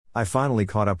I finally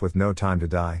caught up with No Time to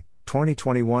Die,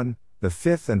 2021, the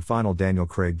fifth and final Daniel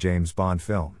Craig James Bond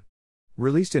film.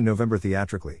 Released in November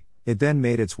theatrically, it then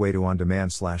made its way to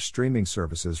on-demand/streaming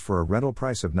services for a rental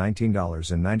price of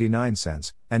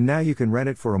 $19.99, and now you can rent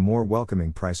it for a more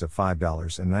welcoming price of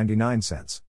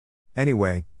 $5.99.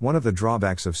 Anyway, one of the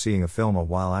drawbacks of seeing a film a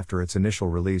while after its initial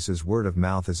release is word of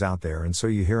mouth is out there, and so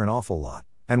you hear an awful lot.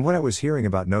 And what I was hearing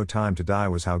about No Time to Die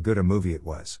was how good a movie it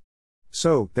was.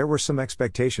 So, there were some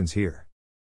expectations here.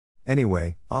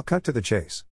 Anyway, I'll cut to the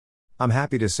chase. I'm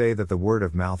happy to say that the word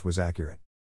of mouth was accurate.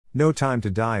 No Time to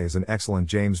Die is an excellent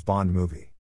James Bond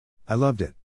movie. I loved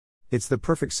it. It's the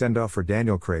perfect send-off for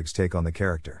Daniel Craig's take on the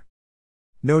character.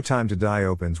 No Time to Die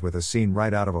opens with a scene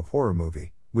right out of a horror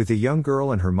movie, with a young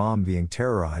girl and her mom being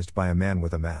terrorized by a man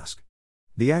with a mask.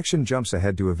 The action jumps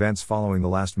ahead to events following the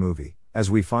last movie,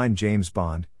 as we find James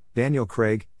Bond, Daniel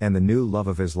Craig, and the new love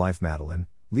of his life Madeline,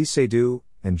 Lee Seydoux,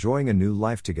 enjoying a new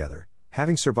life together,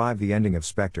 having survived the ending of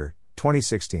Spectre,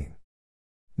 2016.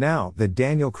 Now, the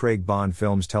Daniel Craig Bond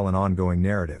films tell an ongoing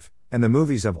narrative, and the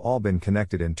movies have all been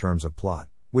connected in terms of plot,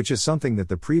 which is something that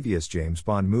the previous James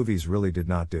Bond movies really did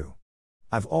not do.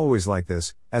 I've always liked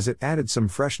this, as it added some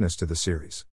freshness to the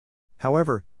series.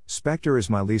 However, Spectre is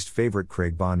my least favorite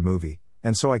Craig Bond movie,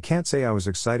 and so I can't say I was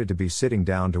excited to be sitting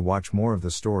down to watch more of the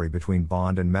story between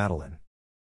Bond and Madeline.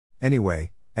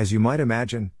 Anyway, as you might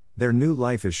imagine, their new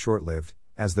life is short-lived,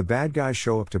 as the bad guys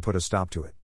show up to put a stop to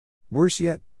it. Worse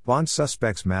yet, Bond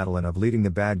suspects Madeline of leading the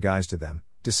bad guys to them,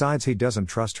 decides he doesn't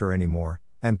trust her anymore,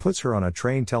 and puts her on a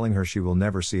train telling her she will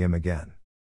never see him again.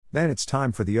 Then it's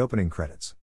time for the opening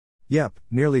credits. Yep,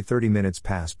 nearly 30 minutes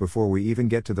pass before we even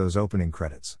get to those opening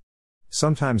credits.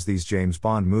 Sometimes these James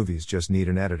Bond movies just need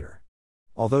an editor.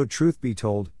 Although truth be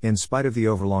told, in spite of the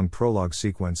overlong prologue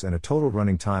sequence and a total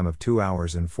running time of 2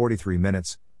 hours and 43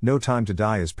 minutes, No Time to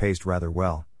Die is paced rather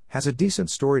well, has a decent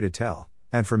story to tell,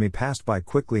 and for me passed by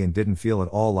quickly and didn't feel at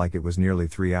all like it was nearly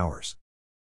 3 hours.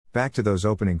 Back to those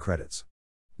opening credits.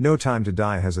 No Time to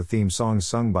Die has a theme song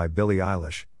sung by Billie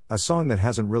Eilish, a song that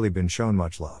hasn't really been shown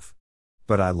much love.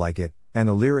 But I like it, and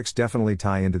the lyrics definitely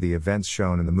tie into the events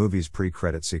shown in the movie's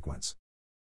pre-credit sequence.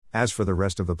 As for the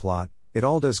rest of the plot, it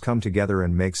all does come together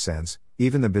and makes sense,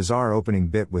 even the bizarre opening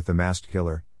bit with the masked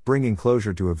killer, bringing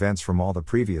closure to events from all the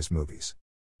previous movies.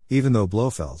 Even though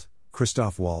Blofeld,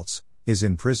 Christoph Waltz, is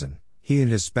in prison, he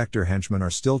and his Spectre henchmen are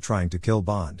still trying to kill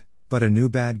Bond, but a new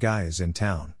bad guy is in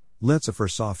town, Lucifer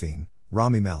Safin,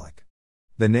 Rami Malek.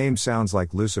 The name sounds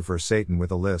like Lucifer Satan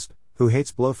with a lisp, who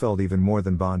hates Blofeld even more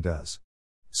than Bond does.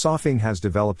 Safin has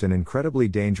developed an incredibly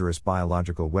dangerous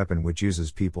biological weapon which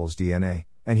uses people's DNA,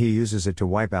 and he uses it to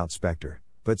wipe out Spectre,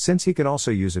 but since he can also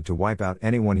use it to wipe out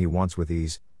anyone he wants with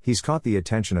ease, he's caught the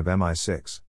attention of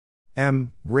MI6.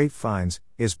 Ralph Fiennes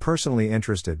is personally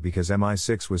interested because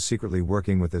MI6 was secretly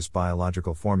working with this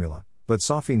biological formula, but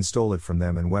Safin stole it from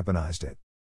them and weaponized it.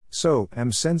 So,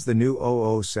 sends the new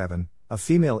 007, a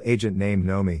female agent named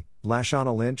Nomi,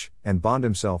 Lashana Lynch, and Bond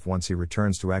himself once he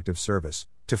returns to active service,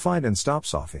 to find and stop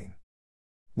Safin.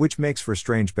 Which makes for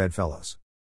strange bedfellows.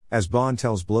 As Bond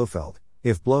tells Blofeld,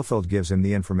 if Blofeld gives him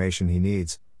the information he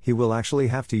needs, he will actually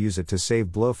have to use it to save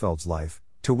Blofeld's life,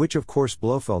 to which of course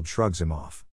Blofeld shrugs him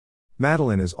off.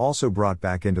 Madeline is also brought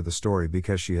back into the story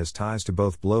because she has ties to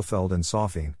both Blofeld and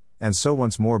Safin, and so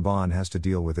once more Bond has to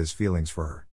deal with his feelings for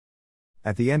her.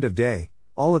 At the end of day,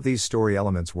 all of these story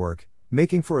elements work,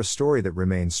 making for a story that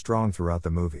remains strong throughout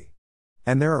the movie.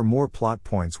 And there are more plot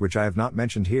points which I have not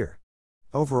mentioned here.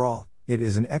 Overall, it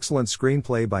is an excellent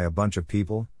screenplay by a bunch of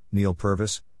people, Neil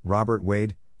Purvis, Robert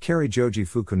Wade, Cary Joji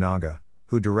Fukunaga,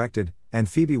 who directed, and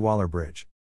Phoebe Waller-Bridge.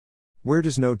 Where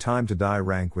does No Time to Die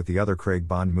rank with the other Craig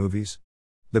Bond movies?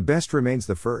 The best remains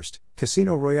the first,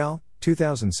 Casino Royale,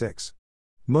 2006.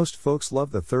 Most folks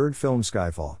love the third film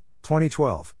Skyfall,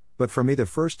 2012, but for me the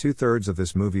first two-thirds of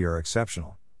this movie are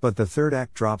exceptional, but the third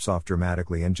act drops off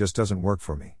dramatically and just doesn't work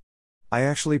for me. I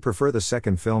actually prefer the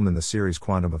second film in the series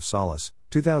Quantum of Solace,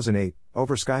 2008,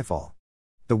 over Skyfall.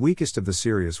 The weakest of the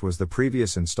series was the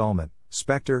previous installment,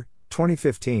 Spectre,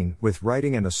 2015, with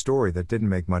writing and a story that didn't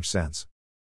make much sense.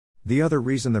 The other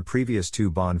reason the previous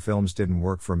two Bond films didn't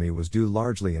work for me was due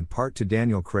largely in part to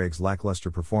Daniel Craig's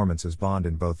lackluster performance as Bond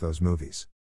in both those movies.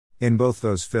 In both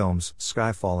those films,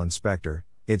 Skyfall and Spectre,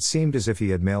 it seemed as if he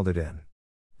had mailed it in.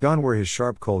 Gone were his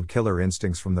sharp cold killer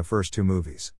instincts from the first two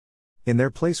movies. In their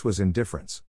place was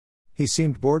indifference. He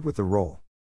seemed bored with the role.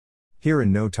 Here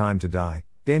in No Time to Die,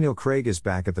 Daniel Craig is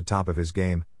back at the top of his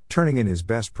game, turning in his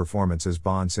best performance as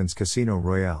Bond since Casino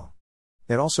Royale.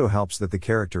 It also helps that the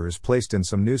character is placed in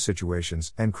some new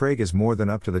situations and Craig is more than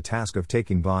up to the task of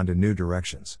taking Bond in new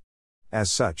directions.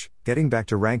 As such, getting back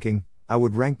to ranking, I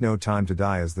would rank No Time to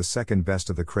Die as the second best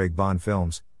of the Craig Bond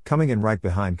films, coming in right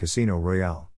behind Casino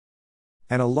Royale.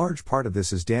 And a large part of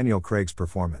this is Daniel Craig's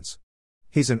performance.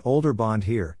 He's an older Bond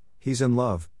here, he's in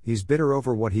love, he's bitter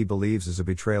over what he believes is a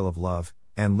betrayal of love,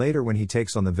 and later when he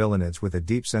takes on the villain it's with a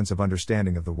deep sense of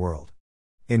understanding of the world.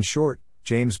 In short,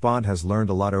 James Bond has learned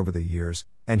a lot over the years,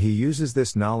 and he uses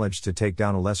this knowledge to take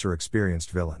down a lesser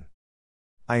experienced villain.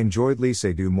 I enjoyed Lee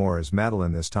Seydoux more as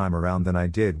Madeleine this time around than I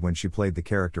did when she played the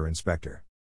character Inspector.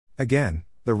 Again,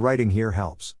 the writing here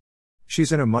helps.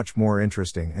 She's in a much more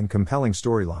interesting and compelling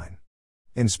storyline.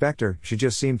 Inspector, she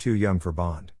just seemed too young for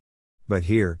Bond. But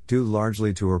here, due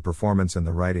largely to her performance and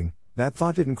the writing, that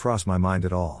thought didn't cross my mind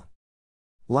at all.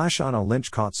 Lashana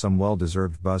Lynch caught some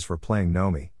well-deserved buzz for playing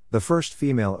Nomi, the first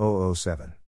female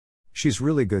 007. She's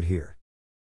really good here.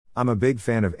 I'm a big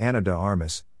fan of Ana de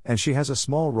Armas, and she has a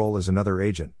small role as another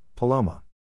agent, Paloma.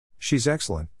 She's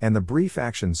excellent, and the brief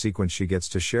action sequence she gets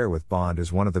to share with Bond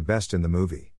is one of the best in the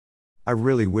movie. I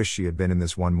really wish she had been in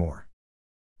this one more.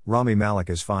 Rami Malek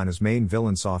is fine as main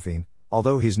villain Safin,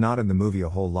 although he's not in the movie a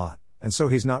whole lot, and so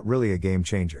he's not really a game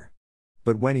changer.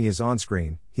 But when he is on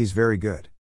screen, he's very good.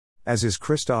 As is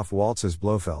Christoph Waltz as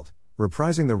Blofeld,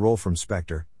 reprising the role from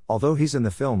Spectre, although he's in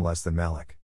the film less than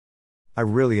Malek. I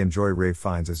really enjoy Ralph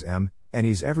Fiennes as M, and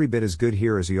he's every bit as good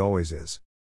here as he always is.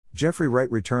 Jeffrey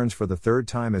Wright returns for the third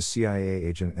time as CIA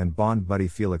agent and Bond buddy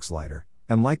Felix Leiter,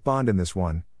 and like Bond in this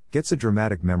one, gets a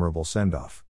dramatic memorable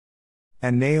send-off.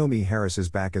 And Naomi Harris is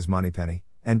back as Moneypenny,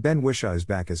 and Ben Whishaw is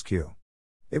back as Q.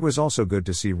 It was also good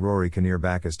to see Rory Kinnear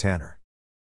back as Tanner.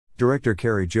 Director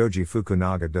Cary Joji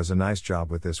Fukunaga does a nice job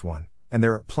with this one, and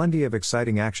there are plenty of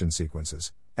exciting action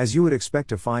sequences, as you would expect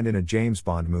to find in a James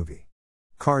Bond movie.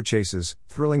 Car chases,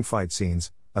 thrilling fight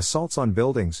scenes, assaults on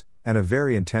buildings, and a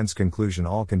very intense conclusion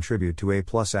all contribute to A+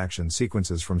 action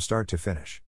sequences from start to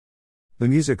finish. The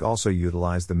music also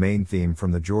utilized the main theme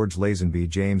from the George Lazenby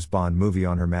James Bond movie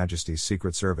On Her Majesty's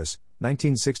Secret Service,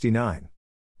 1969.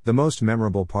 The most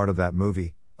memorable part of that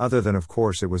movie, other than of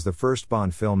course it was the first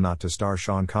Bond film not to star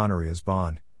Sean Connery as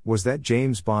Bond, was that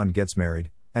James Bond gets married,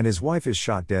 and his wife is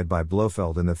shot dead by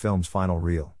Blofeld in the film's final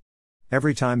reel.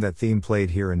 Every time that theme played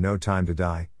here in No Time to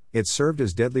Die, it served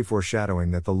as deadly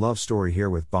foreshadowing that the love story here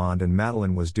with Bond and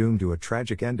Madeleine was doomed to a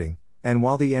tragic ending, and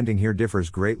while the ending here differs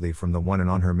greatly from the one in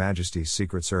On Her Majesty's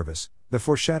Secret Service, the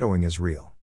foreshadowing is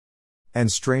real.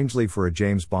 And strangely for a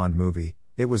James Bond movie,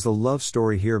 it was the love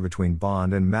story here between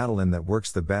Bond and Madeleine that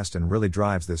works the best and really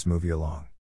drives this movie along.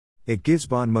 It gives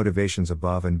Bond motivations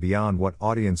above and beyond what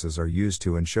audiences are used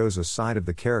to and shows a side of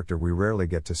the character we rarely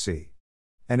get to see.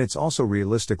 And it's also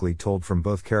realistically told from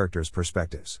both characters'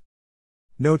 perspectives.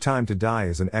 No Time to Die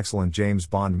is an excellent James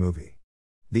Bond movie.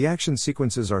 The action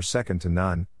sequences are second to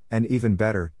none, and even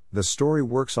better, the story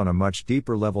works on a much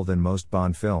deeper level than most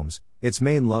Bond films. Its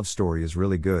main love story is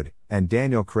really good, and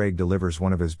Daniel Craig delivers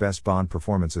one of his best Bond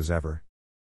performances ever.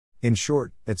 In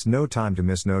short, it's no time to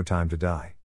miss No Time to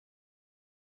Die.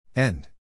 End.